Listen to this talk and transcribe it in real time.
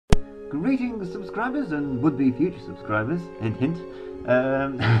Greetings, subscribers and would-be future subscribers. Hint, hint.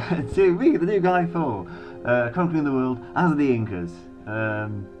 To me, the new guy for conquering the world as the Incas. I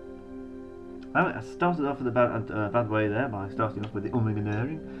started off with a bad way there by starting off with the umming and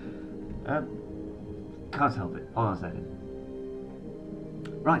erring. Can't help it. Hold on a second.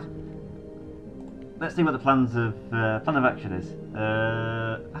 Right. Let's see what the plan of action is.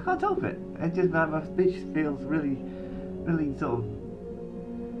 I can't help it. It just my speech feels really sort of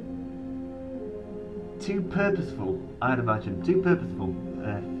too purposeful. I'd imagine too purposeful.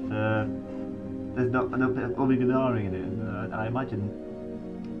 There's not enough bit of umming and ahhing in it, and I imagine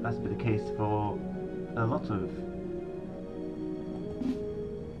that's been the case for a lot of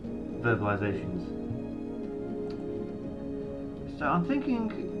verbalizations. So I'm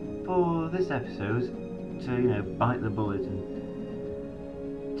thinking for this episode to bite the bullet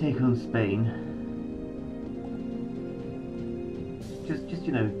and take on Spain. Just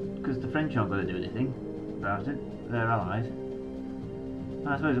because the French aren't going to do anything about it. They're allies. And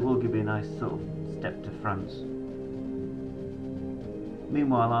I suppose it will give me a nice sort of step to France.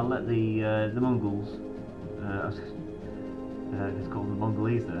 Meanwhile, I'll let the Mongols. Let's call them the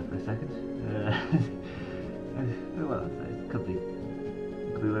Mongolese there for a second. Well, it could be a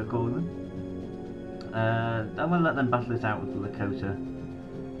way of calling them. I'm going to let them battle it out with the Lakota.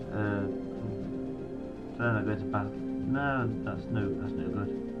 They're not going to battle. No, that's no good.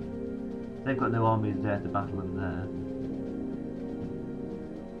 They've got no armies there to battle them there.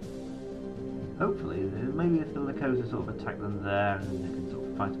 Hopefully, maybe if the Lakota sort of attack them there, and they can sort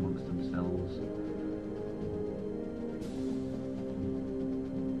of fight amongst themselves.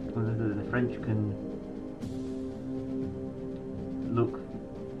 The French can look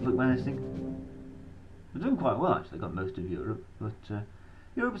menacing. They're doing quite well actually. They've got most of Europe, but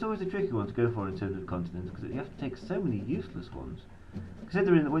Europe is always a tricky one to go for in terms of continents because you have to take so many useless ones.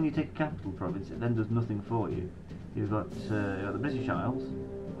 Considering that when you take a capital province, it then does nothing for you. You've got the British Isles,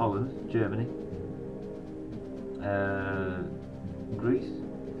 Holland, Germany, Greece,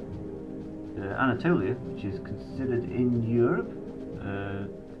 Anatolia, which is considered in Europe,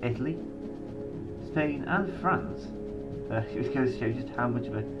 Italy, Spain, and France. It goes to show just how much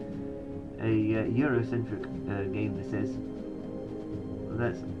of a Eurocentric game this is.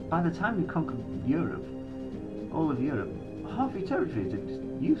 That's by the time you conquer Europe, all of Europe, half your territories are just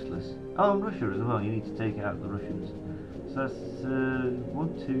useless. Oh, and Russia as well. You need to take out the Russians. So that's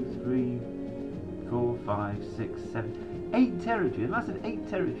 1, 2, 3, 4, 5, 6, 7, 8 territories. Massive 8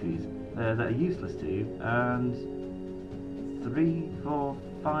 territories that are useless to you, and 3, 4,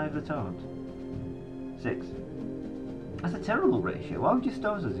 5 that aren't. 6. That's a terrible ratio. Why would you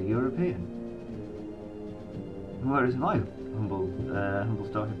start as a European? Whereas my humble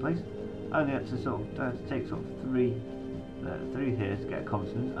starting place, I only had to take 3 here to get a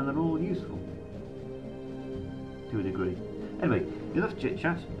continent, and they're all useful to a degree. Anyway, enough chit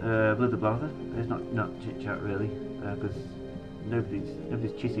chat. Blather blather. It's not chit chat really, because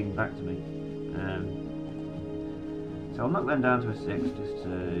nobody's chitting back to me. So I'll knock them down to a 6, just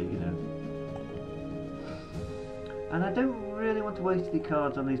And I don't really want to waste the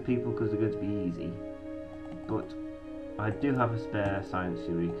cards on these people because they're going to be easy. But I do have a spare Science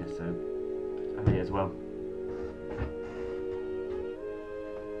Eureka, so I may as well.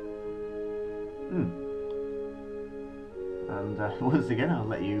 And once again, I'll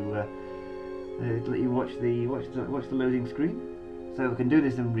let you watch the loading screen, so we can do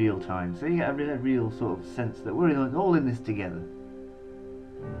this in real time. So you get a real sort of sense that we're all in this together.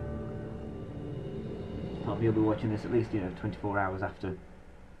 Probably you'll be watching this at least 24 hours after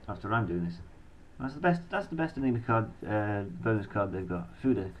I'm doing this. That's the best enemy card bonus card they've got.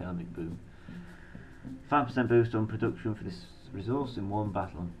 Food economic boom. 5% boost on production for this resource in one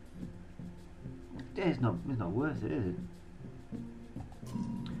battle. It's not worth it, is it?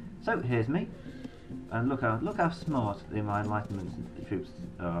 So here's me, and look how smart my enlightenment troops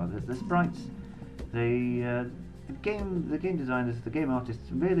are. The sprites, the game designers, the game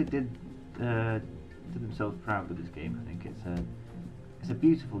artists really did themselves proud with this game. I think it's a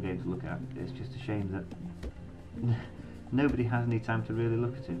beautiful game to look at. It's just a shame that nobody has any time to really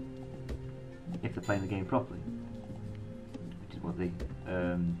look at it if they're playing the game properly, which is what the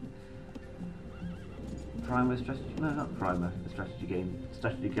Primer strategy, no, not Primer, the strategy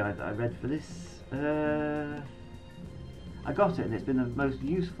guide that I read for this. I got it, and it's been the most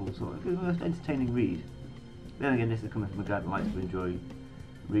useful the most entertaining read. Then again, this is coming from a guy that likes to enjoy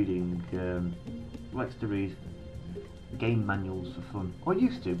reading, likes to read game manuals for fun, or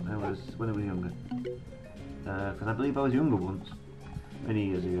used to when I was younger. Because I believe I was younger once, many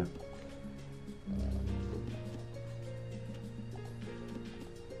years ago.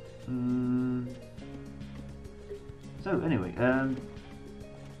 So anyway, I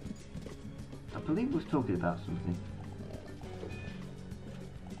believe we was talking about something.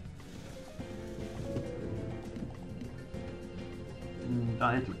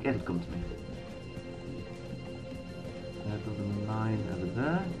 It'll come to me. Build a mine over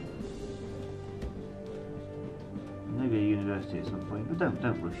there. Maybe a university at some point, but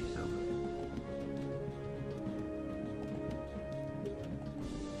don't rush yourself.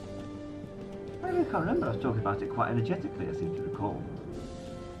 I can't remember. I was talking about it quite energetically. I seem to recall.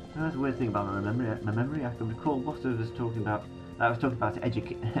 That's the weird thing about my memory. I can recall what I was talking about. I was talking about it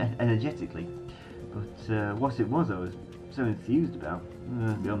energetically, but what it was, I was so enthused about.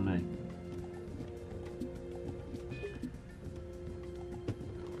 Beyond me.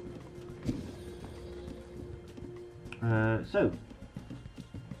 So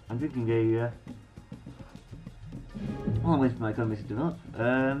I'm drinking a. While I'm waiting for my economy to develop, I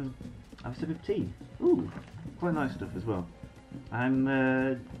have a sip of tea. Ooh, quite nice stuff as well. I'm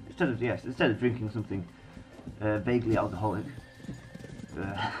instead of drinking something vaguely alcoholic,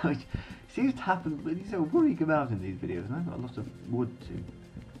 which seems to happen when so worrying about in these videos, and I've got a lot of wood to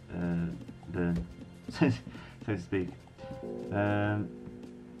burn, so to speak.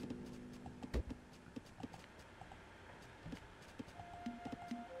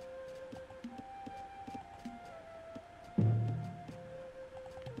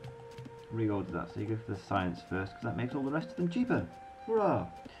 Reorder that, so you go for the science first, because that makes all the rest of them cheaper. Hurrah!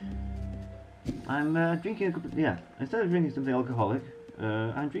 I'm drinking a couple of, instead of drinking something alcoholic,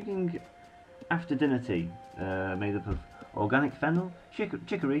 I'm drinking after dinner tea, made up of organic fennel,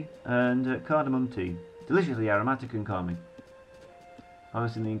 chicory, and cardamom tea. Deliciously aromatic and calming.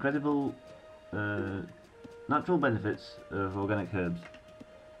 Harnessing the incredible natural benefits of organic herbs.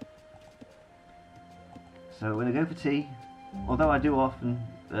 So when I go for tea, although I do often,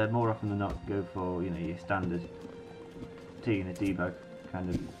 more often than not, go for your standard tea in a tea bag, kind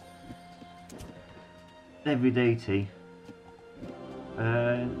of everyday tea.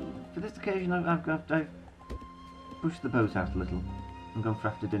 For this occasion, I've pushed the boat out a little and gone for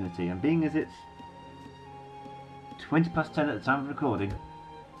after dinner tea. And being as it's 20 past 10 at the time of recording,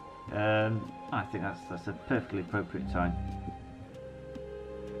 I think that's a perfectly appropriate time.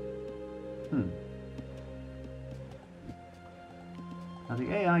 Now the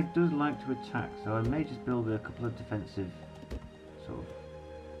AI does like to attack, so I may just build a couple of defensive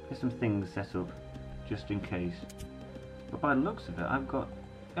get some things set up just in case. But by the looks of it, I've got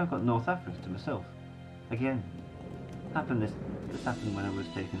North Africa to myself. Again, this happened when I was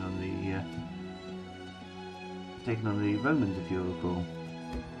taking on the Romans, if you'll recall.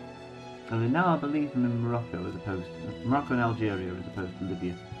 And now I believe I'm in Morocco and Algeria as opposed to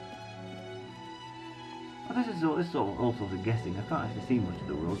Libya. Well, this is all sorts of guessing. I can't actually see much of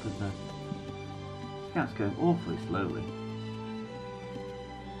the world because the scout's going awfully slowly.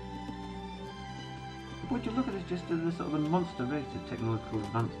 But would you look at it just as a monster rate of technological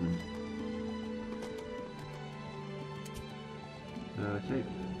advancement?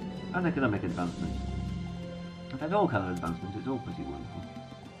 And economic advancement. In fact, all kind of advancement, it's all pretty wonderful.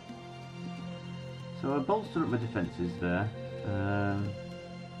 So I'll bolster up my defences there.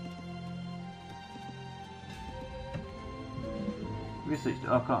 Research.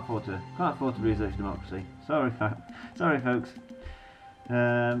 I can't afford to research democracy. Sorry, folks.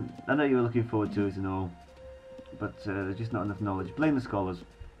 I know you were looking forward to it and all, but there's just not enough knowledge. Blame the scholars.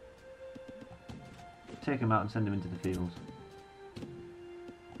 Take them out and send them into the fields.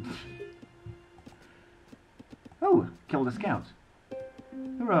 Oh, killed a scout.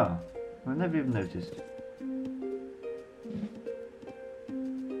 Hurrah! I never even noticed.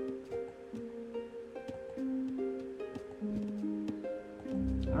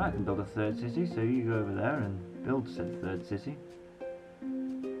 Alright, I can build a third city, so you go over there and build said third city.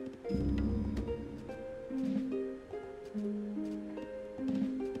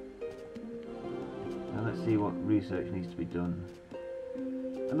 Now let's see what research needs to be done.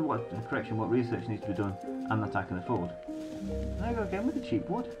 And what research needs to be done and that I can afford. There I go again with the cheap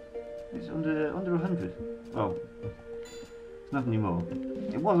wood. It's under 100. Well, it's not anymore.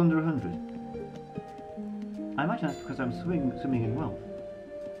 It was under 100. I imagine that's because I'm swimming in wealth.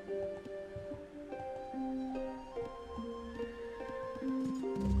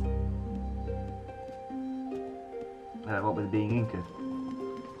 What with being Inca.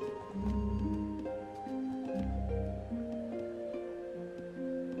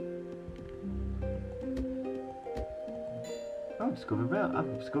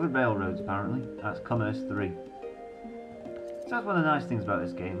 I've discovered railroads apparently. That's Commerce 3. So that's one of the nice things about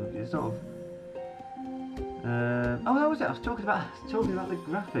this game. It's Oh, that was it. I was talking about the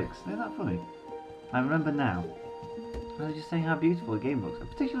graphics. Isn't that funny? I remember now. I was just saying how beautiful the game looks,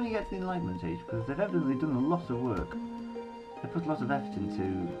 particularly when you get to the Enlightenment age, because they've evidently done a lot of work. They put a lot of effort into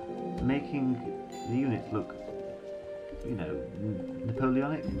making the units look, you know,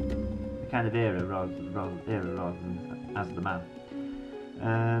 Napoleonic, the kind of era rather than as the man.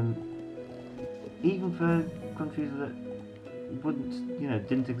 Even for countries that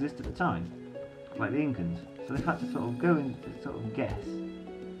didn't exist at the time, like the Incans. So they've had to sort of go and sort of guess,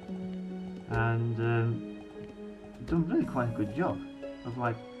 and done really quite a good job of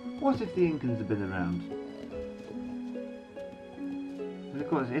like, what if the Incans had been around? Because of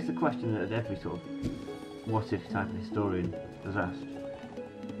course, it's a question that every sort of what if type of historian has asked.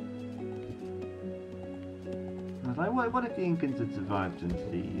 I was like, what if the Incans had survived into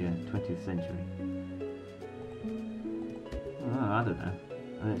the 20th century? Oh, I don't know.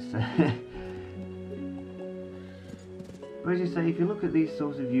 And it's but as you say, if you look at these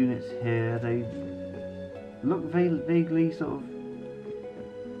sorts of units here, they look vaguely sort of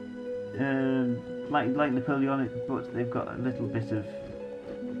like Napoleonic, but they've got a little bit of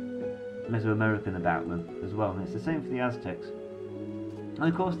Mesoamerican about them as well, and it's the same for the Aztecs. And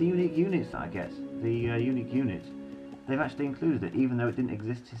of course the unique units that I get, the unique unit, they've actually included it, even though it didn't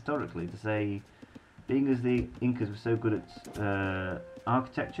exist historically, to say, being as the Incas were so good at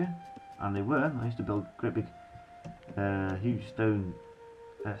architecture, and they were, I used to build great big huge stone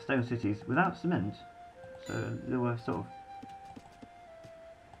cities without cement, so they were sort of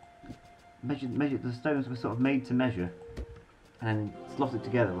measured, the stones were sort of made to measure and slotted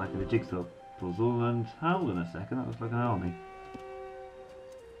together like in a jigsaw puzzle. And hold on a second, that looks like an army.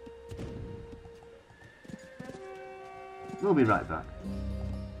 We'll be right back.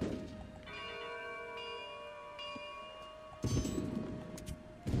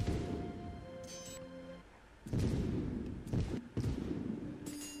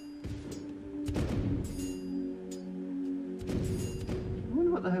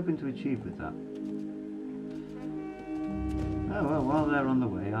 They're hoping to achieve with that. Oh well, while they're on the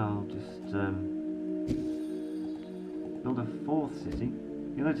way, I'll just build a fourth city.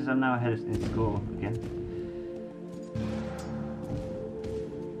 You'll notice I'm now ahead in score again.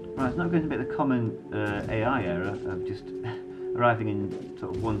 Right, it's not going to be the common AI error of just arriving in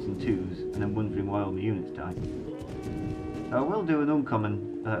sort of ones and twos and then wondering why all my units die. So I will do an uncommon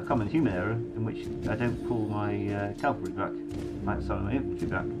common human error in which I don't pull my cavalry back, my infantry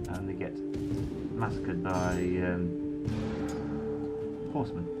back, and they get massacred by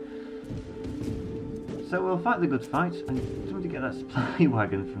horsemen. So we'll fight the good fight and try to get that supply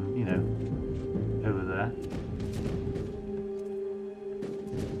wagon from, you know, over there.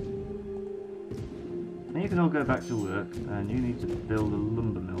 Now you can all go back to work, and you need to build a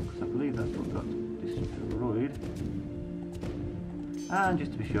lumber mill, because I believe that's what got destroyed. And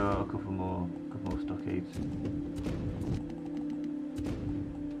just to be sure, a couple more stockades.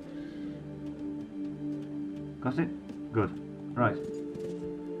 Got it? Good. Right.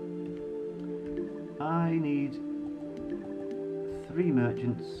 I need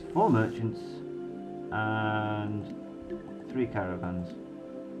 4 merchants, and 3 caravans.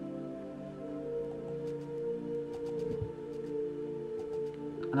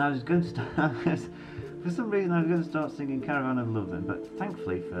 And I was going to start, for some reason I was going to start singing Caravan of Love then, but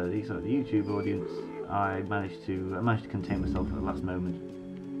thankfully for the sort of the YouTube audience, I managed to contain myself at the last moment.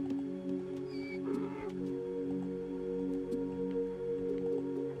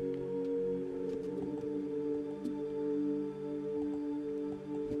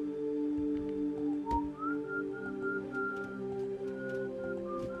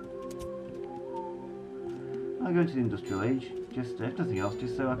 I'll go into the Industrial Age, just if nothing else,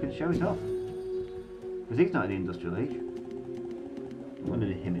 just so I can show it off. Because he's not in the Industrial Age. What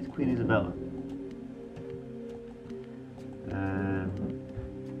is him? It's Queen Isabella.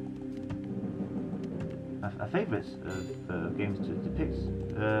 A favourite of games to depict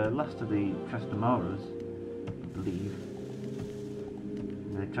last of the Trastamaras, I believe.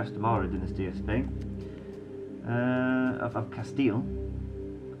 The Trastamara dynasty of Spain. Of Castile.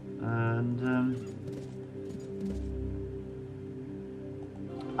 And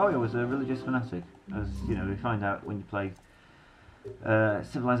oh, he was a religious fanatic, as you know, we find out when you play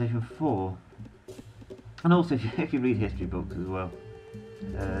Civilization 4, and also if you read history books as well.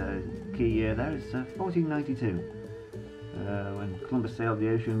 Key year there is 1492, when Columbus sailed the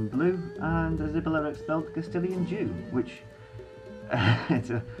ocean blue and Isabella expelled the Castilian Jew, which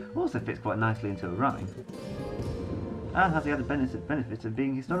also fits quite nicely into a rhyme, and has the added benefit of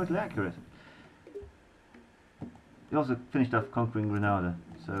being historically accurate. He also finished off conquering Granada,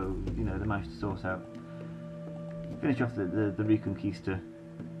 so you know they managed to sort out finish off the Reconquista,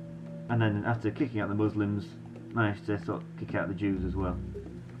 and then after kicking out the Muslims, managed to sort of kick out the Jews as well.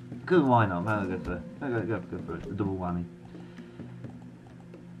 Good, why not? I'm going to go for it, the double whammy.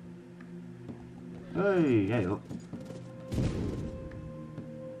 Hey up.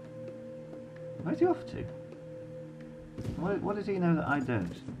 Where's he off to? What does he know that I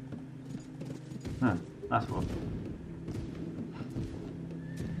don't? Huh, that's what.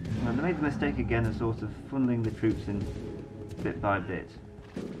 Well, they made the mistake again of sort of funneling the troops in bit by bit.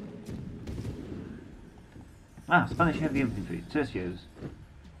 Ah, Spanish heavy infantry, tercios.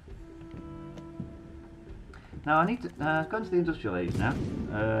 Now I need to go into the industrial age now.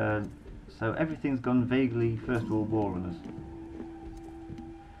 So everything's gone vaguely First World War on us.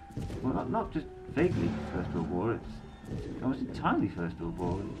 Well, not just vaguely First World War, it's almost entirely First World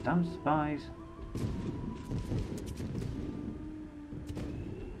War. Damn spies.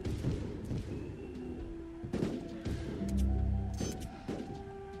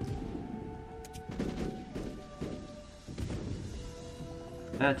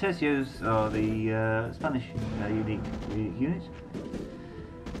 Tercios are the Spanish unique unit.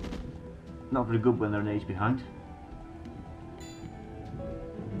 Not very good when they're an age behind.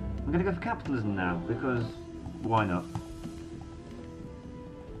 I'm going to go for capitalism now, because why not?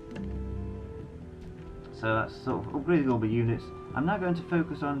 So that's sort of upgrading all the units. I'm now going to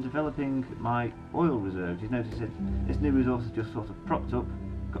focus on developing my oil reserves. You notice that this new resource is just sort of got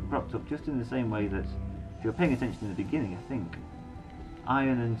propped up just in the same way that, if you're paying attention in the beginning, I think,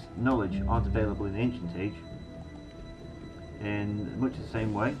 iron and knowledge aren't available in the ancient age. In much the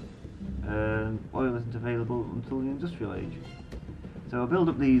same way, oil isn't available until the industrial age. So I'll build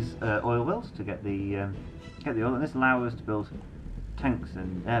up these oil wells to get the oil, and this allows us to build tanks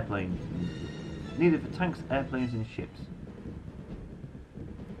and airplanes. Needed for tanks, airplanes, and ships.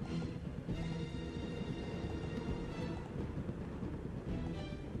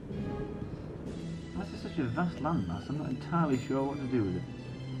 This is such a vast landmass. I'm not entirely sure what to do with it,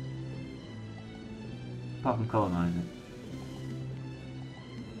 apart from colonise it.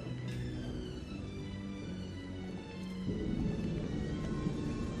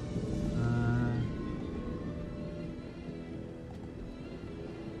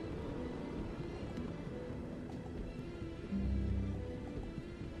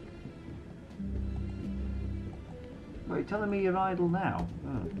 What, you're telling me you're idle now?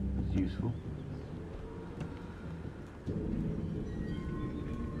 Oh, that's useful.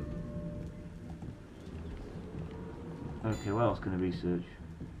 Okay, what else can I research?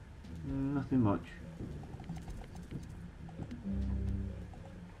 Nothing much.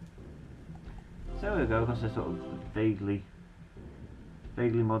 So there we go, across a sort of vaguely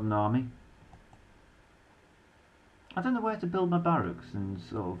modern army. I don't know where to build my barracks and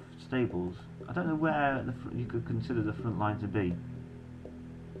sort of stables. I don't know where you could consider the front line to be.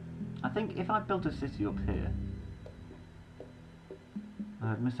 I think if I built a city up here,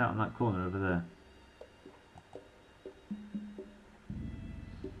 I'd miss out on that corner over there.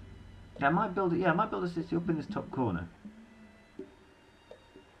 Yeah, I might build it. Yeah, I might build a city up in this top corner.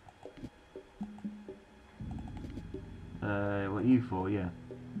 What you for? Yeah.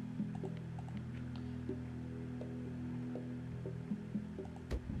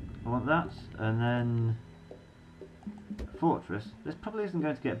 I want that, and then a fortress. This probably isn't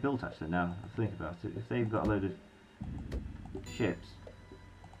going to get built actually. Now I think about it. If they've got a load of ships.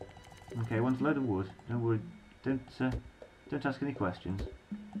 Okay, I want a load of wood. Don't worry. Don't ask any questions.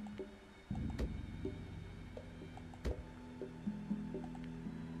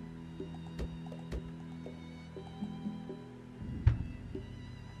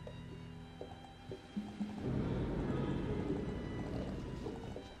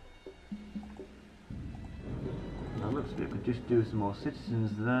 Looks like I could just do some more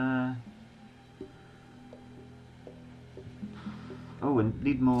citizens there. Oh, and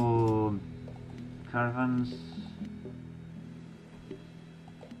need more caravans.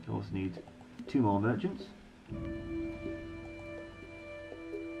 Also need 2 more merchants.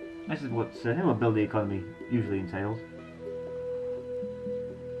 This is what building economy usually entails.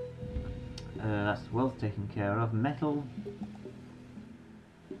 That's wealth taken care of. Metal.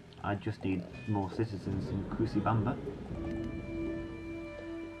 I just need more citizens in Crucibamba.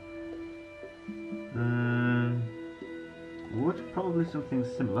 Wood, probably something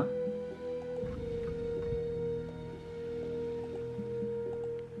similar.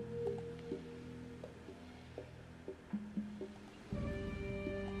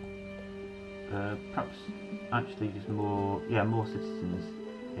 Perhaps actually just more citizens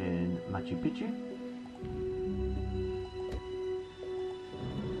in Machu Picchu.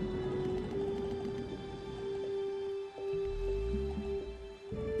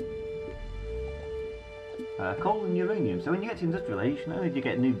 coal and uranium. So when you get to industrial age, not only do you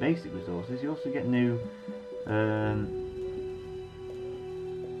get new basic resources, you also get new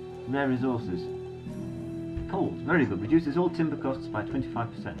rare resources. Coal, very good. Reduces all timber costs by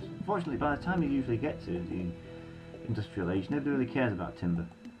 25%. Unfortunately, by the time you usually get to the industrial age, nobody really cares about timber.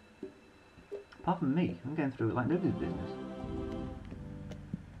 Apart from me, I'm going through it like nobody's business.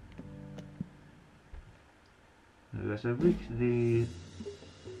 So I've reached the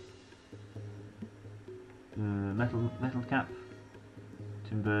metal cap.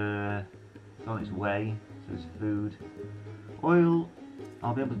 Timber is on its way, so it's food. Oil,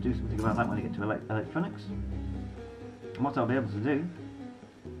 I'll be able to do something about that when I get to electronics. And what I'll be able to do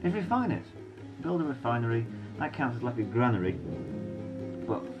is refine it. Build a refinery. That counts as like a granary,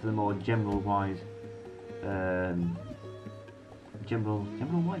 but for the more general-wide,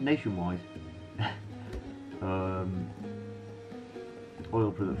 nationwide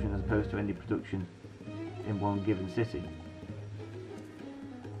oil production, as opposed to any production in one given city.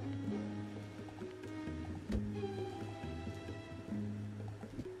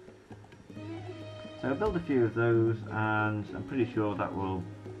 So I'll build a few of those, and I'm pretty sure that will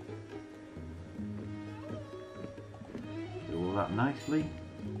do all that nicely.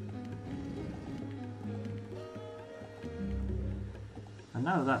 And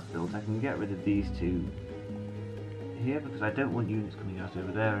now that's built, I can get rid of these two here, because I don't want units coming out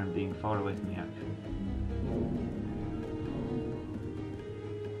over there and being far away from the action.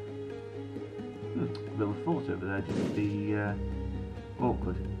 Build a fort over there just to be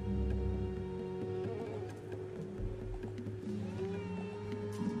awkward.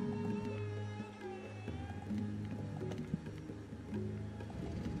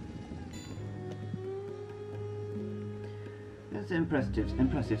 That's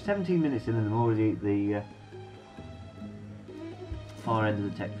impressive. 17 minutes in and I'm already at the far end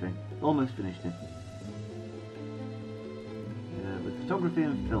of the tech tree. Almost finished it. With photography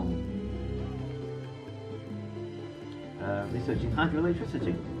and film. Researching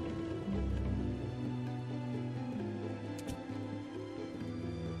hydroelectricity.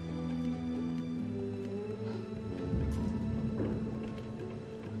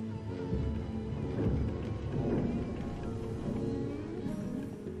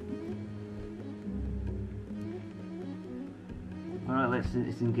 Alright,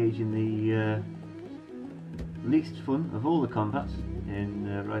 let's engage in the least fun of all the combats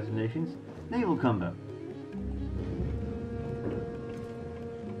in Rise of Nations, naval combat.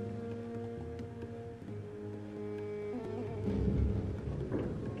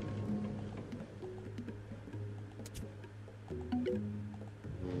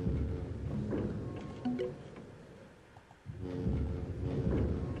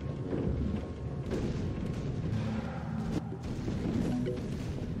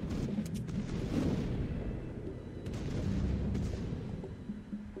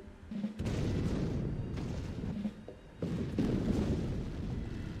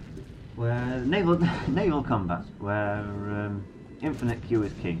 Where naval combat, where infinite Q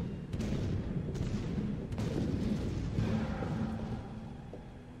is king.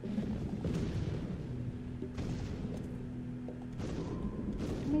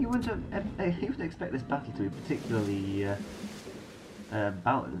 You wouldn't expect this battle to be particularly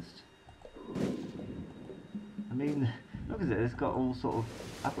balanced. I mean, look at it. It's got all sort of.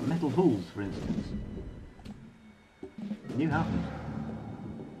 I've got metal hulls, for instance. New happened.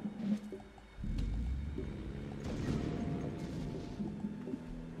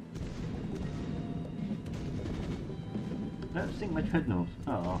 Don't sink my dreadnought.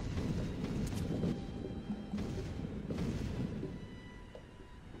 Oh.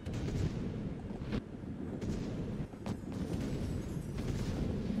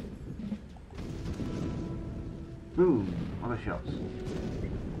 Boom! Other shots.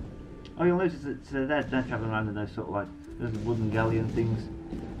 Oh, you'll notice that they're travelling around in those sort of like those wooden galleon things.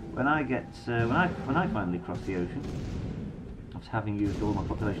 When I get when I finally cross the ocean, after having used all my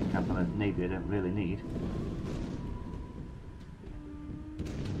population cap on a navy I don't really need.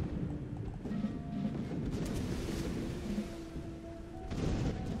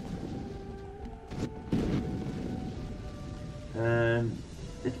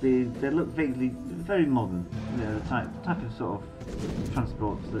 They look vaguely very modern, you know, the type of sort of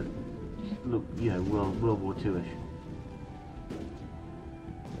transports that look, you know, World War II-ish.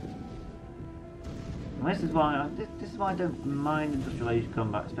 And this is why I don't mind industrial age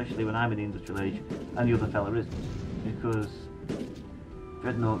combat, especially when I'm in the industrial age and the other fella isn't, because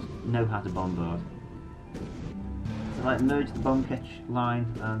dreadnoughts know how to bombard. They like merge the bomb catch line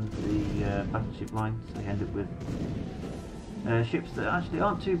and the battleship line, so you end up with ships that actually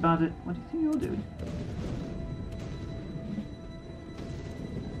aren't too bad at... What do you think you're doing?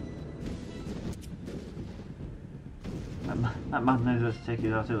 That man knows how to take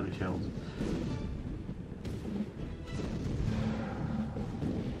his artillery shells.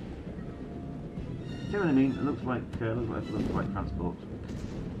 See what I mean? It looks like transport.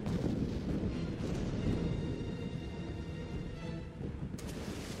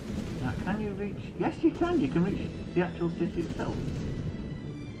 Now, can you reach? Yes, you can. You can reach the actual city itself.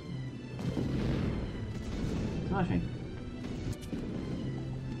 Smashing.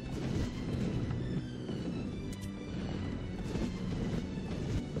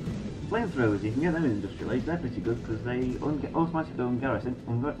 Flamethrowers, you can get them in Industrial Age. They're pretty good because they automatically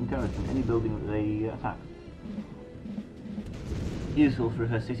ungarrison any building that they attack. Useful for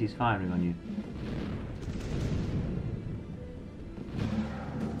her cities firing on you.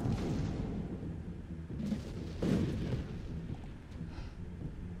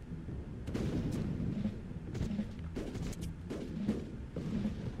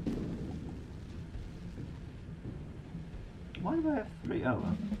 Why do I have 3? Oh,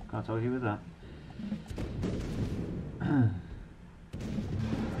 well, can't argue with that.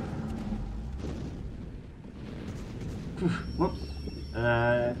 Whoops.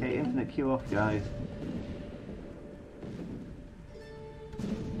 Okay, infinite queue off, guys.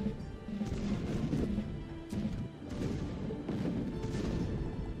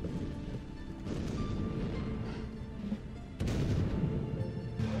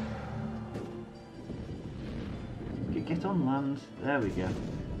 Get on land. There we go.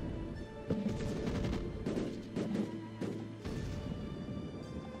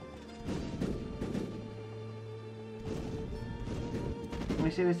 We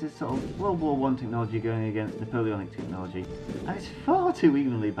see this is sort of World War I technology going against Napoleonic technology, and it's far too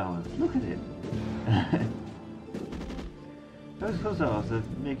evenly balanced. Look at it. Those hussars are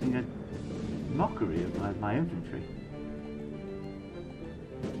making a mockery of my infantry.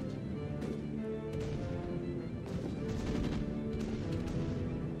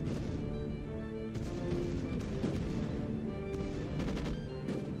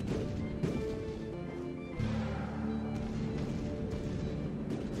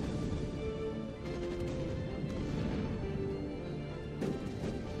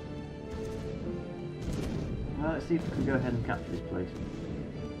 Well, let's see if we can go ahead and capture this place.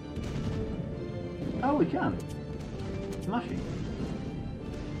 Oh, we can! Smashing.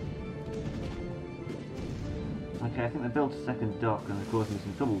 Okay, I think they built a second dock and they're causing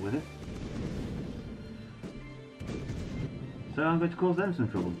some trouble with it. So I'm going to cause them some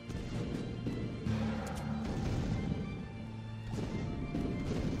trouble.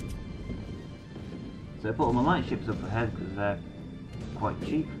 So I put all my light ships up ahead because they're quite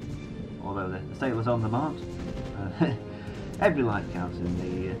cheap, although the sailors on them aren't. Every life counts in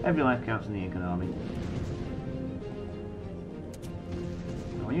the Incan army.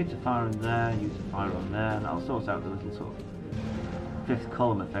 I want you to fire in there, you to fire on there, and that'll sort out the little sort of fifth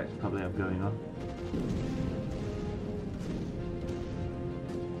column effect we probably have going on.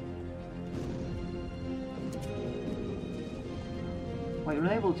 Well, you're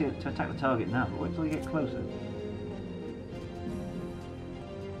able to attack the target now, but wait till you get closer.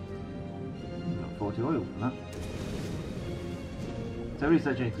 You've got 40 oil from that. So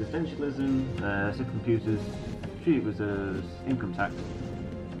researching existentialism, supercomputers, strategic reserves, income tax.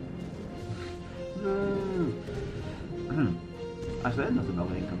 Actually, there's nothing wrong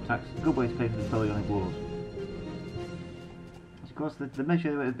with income tax. A good way to pay for the Napoleonic Wars. Of course, the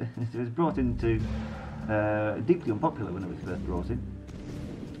measure was brought into deeply unpopular when it was first brought in,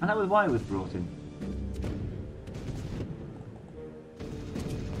 and that was why it was brought in.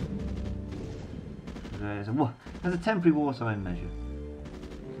 There's a temporary wartime measure,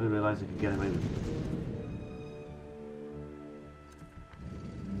 so they realised they could get away with it.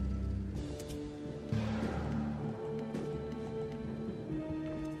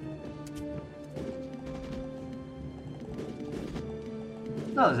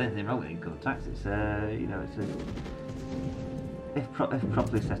 Not that there's anything wrong with income tax. It's you know, it's if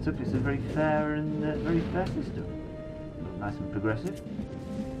properly set up, it's a very fair and very fair system. Nice and progressive.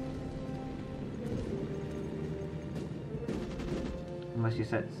 Unless you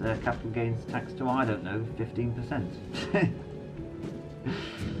set capital gains tax to, I don't know, 15%.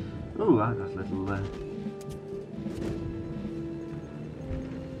 Ooh, that's a little.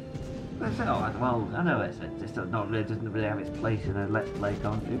 Well, I know it's not really, doesn't really have its place in a Let's Play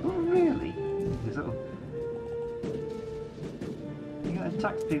country, but really, it's sort of, you got to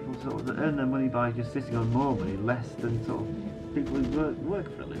tax people sort of that earn their money by just sitting on more money, less than sort of people who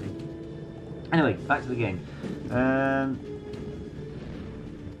work for a living. Anyway, back to the game.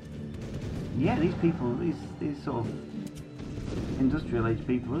 Yeah, these people, these sort of industrial age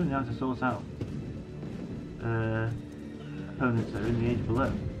people, really know how to sort out opponents that are in the age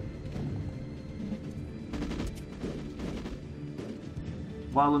below.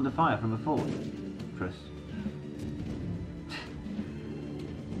 While under fire from a fortress.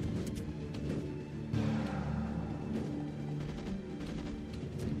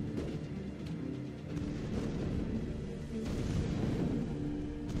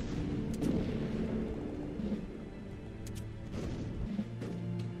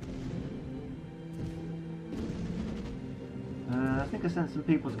 I think I sent some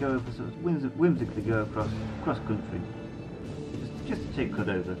people to go over, sort of whimsically go across country, just to take cut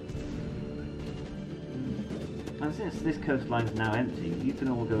over. And since this coastline is now empty, you can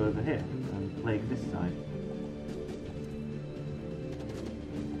all go over here and plague this side.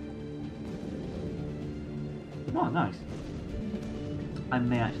 Oh, nice. I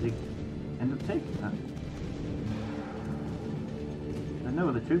may actually end up taking that. There are no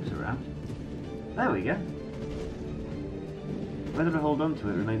other troops around. There we go. Whether I hold on to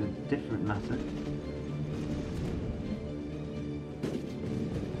it remains a different matter.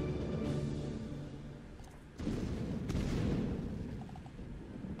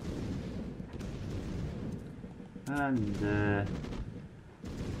 And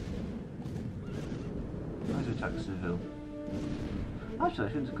where's the attack Seville? Actually, I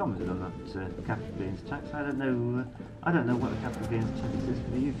shouldn't have commented on that capital gains tax. I don't know what the capital gains tax is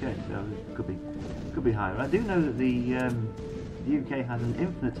for the UK, so it could be higher. I do know that the UK has an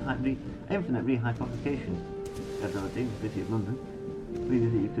infinite rehypothecation ability in the City of London,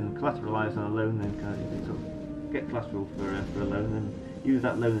 meaning that you can collateralise on a loan, then you can sort of get collateral for a loan, and use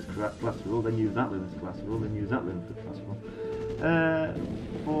that loan as collateral, then use that loan as collateral, then use that loan for collateral,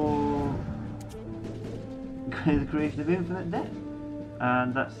 for the creation of infinite debt,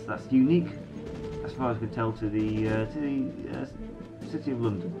 and that's unique, as far as I can tell, to the City of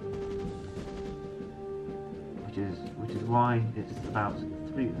London. Which is why it's about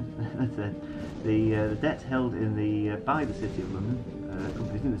the debt held in by the City of London,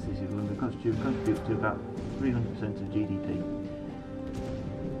 companies in the City of London contributes to about 300% of GDP.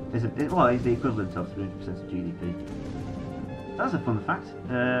 It's the equivalent of 300% of GDP. That's a fun fact.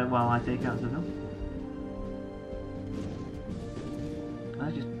 While I take out Seville,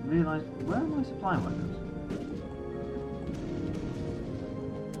 I just realised, where are my supply wagons?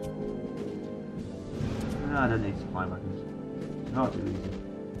 No, I don't need supply wagons. It's far too easy.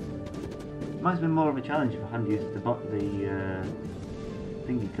 Might have been more of a challenge if I hadn't used the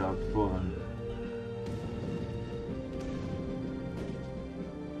thingy card beforehand.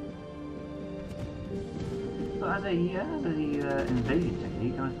 But as a invasion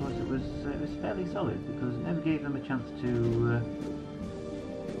technique, I thought it was fairly solid, because it never gave them a chance to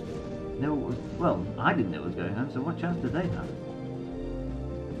know what was. Well, I didn't know what was going on, so what chance did they have?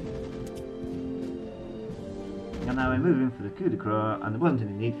 And now we're moving for the coup de grace, and there wasn't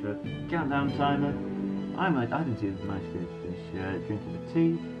any need for a countdown timer. I didn't even manage to finish drinking the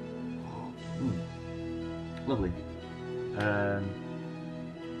tea. Lovely.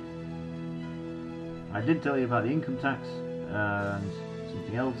 I did tell you about the income tax and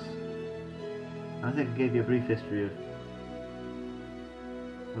something else. I think I gave you a brief history of.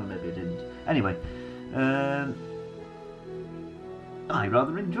 Well, maybe I didn't. Anyway, I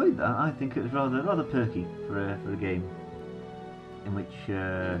rather enjoyed that. I think it was rather perky for a game in which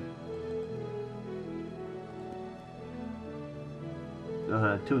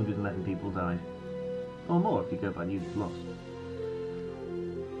 211 people died, or more if you go by units lost.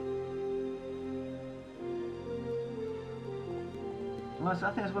 Well, I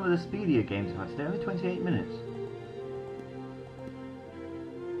think it's one of the speedier games I've had today. Only 28 minutes.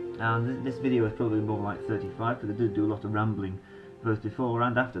 And this video is probably more like 35, because I did do a lot of rambling both before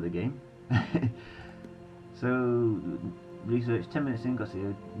and after the game. So, research 10 minutes in, got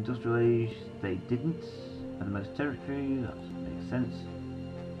the industrial age, they didn't, had the most territory, that makes sense.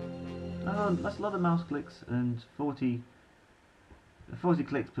 Oh, that's a lot of mouse clicks, and 40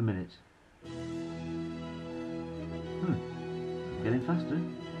 clicks per minute. Getting faster,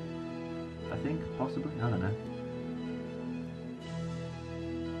 I think, possibly, I don't know.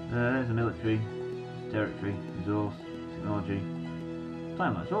 There's the military, territory, resource, technology,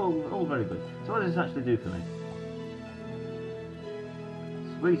 time-lapse, all very good. So what does this actually do for me?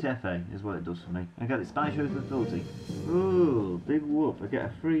 Sweet FA is what it does for me. I get the Spy Shows ability. Ooh, big whoop! I get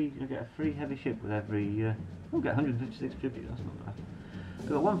a free heavy ship with every. I'll get 156 tribute. That's not bad.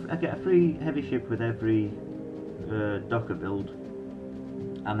 I get a free heavy ship with every docker build,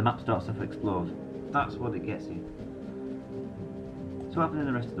 and the map starts off explored. That's what it gets you. So what happened in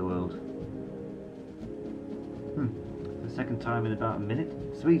the rest of the world? The second time in about a minute.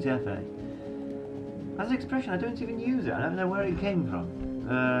 Sweet FA. As an expression, I don't even use it. I don't know where it came from.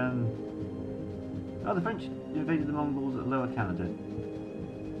 Oh, the French invaded the Mongols at Lower Canada.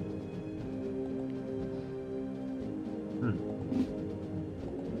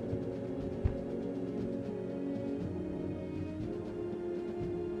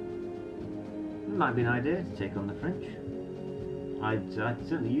 It might be an idea to take on the French. I'd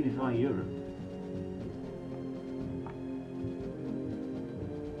certainly unify Europe.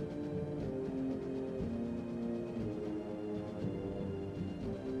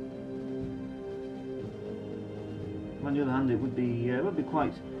 On the other hand, it would be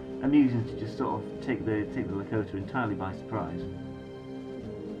quite amusing to just sort of take the Lakota entirely by surprise.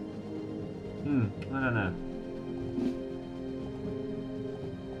 I don't know.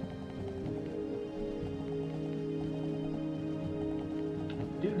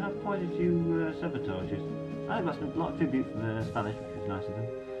 I do have quite a few sabotages. I got a lot of tribute from the Spanish, which was nice of them.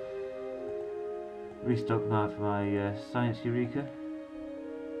 Restock that for my science Eureka.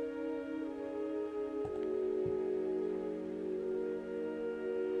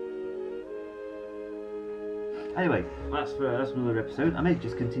 Anyway, that's another episode. I may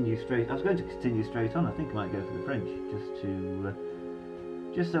just continue straight. I was going to continue straight on. I think I might go for the French,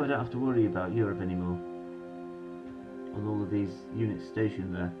 just so I don't have to worry about Europe anymore. On all of these units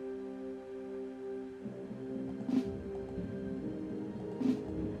stationed there.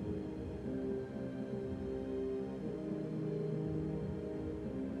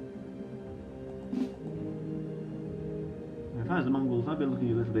 If I was the Mongols, I'd be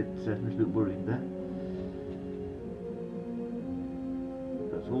looking a little bit worried there.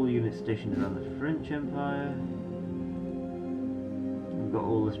 All units stationed around the French Empire. We've got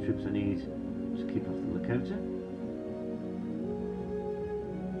all the troops I need to keep off the Lakota.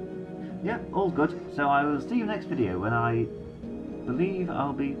 Yeah, all good. So I will see you next video when I believe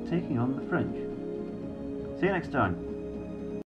I'll be taking on the French. See you next time.